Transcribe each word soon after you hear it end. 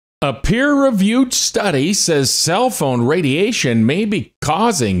A peer-reviewed study says cell phone radiation may be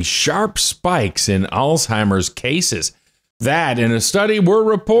causing sharp spikes in Alzheimer's cases. That in a study we're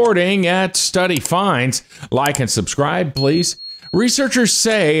reporting at StudyFinds. Like and subscribe, please. Researchers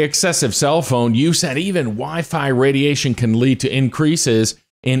say excessive cell phone use and even Wi-Fi radiation can lead to increases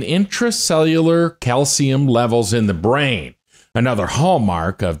in intracellular calcium levels in the brain, another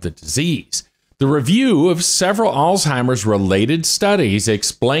hallmark of the disease. The review of several Alzheimer's-related studies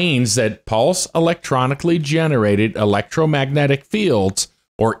explains that pulse electronically generated electromagnetic fields,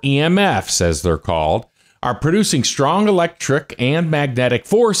 or EMFs as they're called, are producing strong electric and magnetic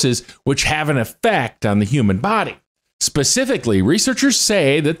forces which have an effect on the human body. Specifically, researchers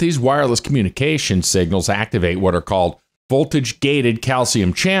say that these wireless communication signals activate what are called voltage-gated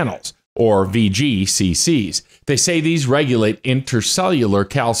calcium channels, or VGCCs. They say these regulate intercellular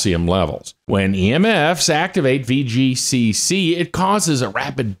calcium levels. When EMFs activate VGCC, it causes a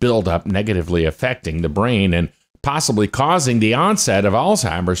rapid buildup, negatively affecting the brain and possibly causing the onset of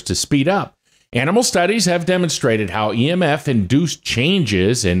Alzheimer's to speed up. Animal studies have demonstrated how EMF-induced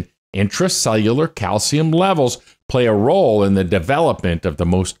changes in intracellular calcium levels play a role in the development of the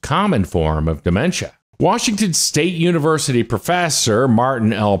most common form of dementia. Washington State University professor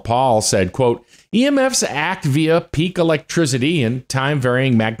Martin L. Paul said, quote, EMFs act via peak electricity and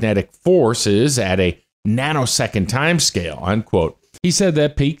time-varying magnetic forces at a nanosecond timescale, unquote. He said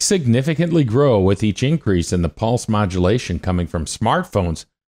that peaks significantly grow with each increase in the pulse modulation coming from smartphones,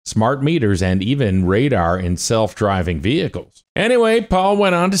 smart meters, and even radar in self-driving vehicles. Anyway, Paul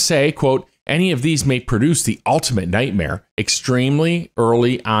went on to say, quote, any of these may produce the ultimate nightmare, extremely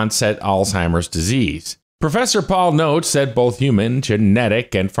early onset Alzheimer's disease. Professor Paul notes that both human,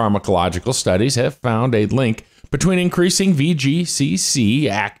 genetic, and pharmacological studies have found a link between increasing VGCC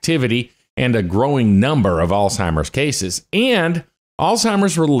activity and a growing number of Alzheimer's cases, and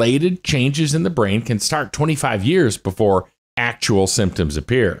Alzheimer's-related changes in the brain can start 25 years before actual symptoms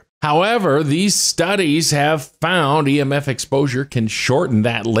appear. However, these studies have found EMF exposure can shorten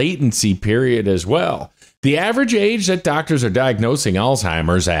that latency period as well. The average age that doctors are diagnosing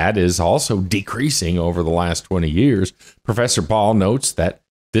Alzheimer's at is also decreasing over the last 20 years. Professor Paul notes that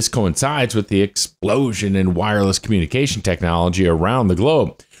this coincides with the explosion in wireless communication technology around the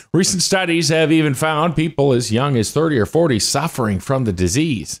globe. Recent studies have even found people as young as 30 or 40 suffering from the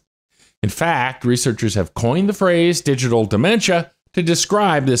disease. In fact, researchers have coined the phrase digital dementia to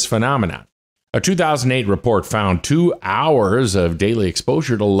describe this phenomenon. A 2008 report found 2 hours of daily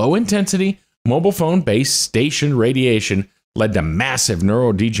exposure to low-intensity mobile phone-based station radiation led to massive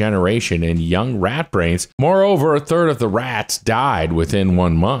neurodegeneration in young rat brains. Moreover, a third of the rats died within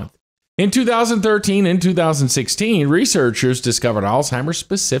 1 month. In 2013 and 2016, researchers discovered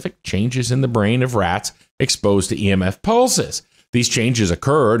Alzheimer's-specific changes in the brain of rats exposed to EMF pulses. These changes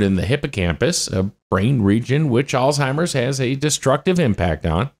occurred in the hippocampus, a brain region which Alzheimer's has a destructive impact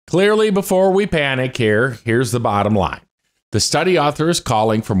on. Clearly, before we panic here, here's the bottom line. The study author is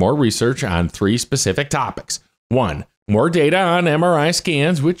calling for more research on 3 specific topics. 1, more data on MRI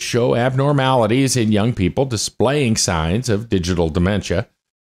scans which show abnormalities in young people displaying signs of digital dementia.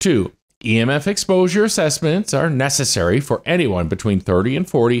 2, EMF exposure assessments are necessary for anyone between 30 and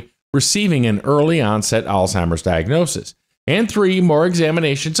 40 receiving an early onset Alzheimer's diagnosis. And 3, more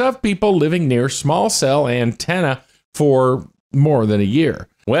examinations of people living near small cell antenna for more than a year.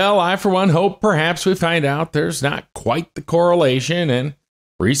 Well, I for one hope perhaps we find out there's not quite the correlation, and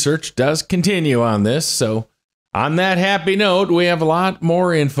research does continue on this. So on that happy note, we have a lot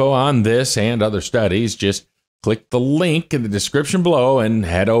more info on this and other studies. Just click the link in the description below and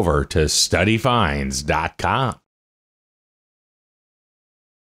head over to StudyFinds.com.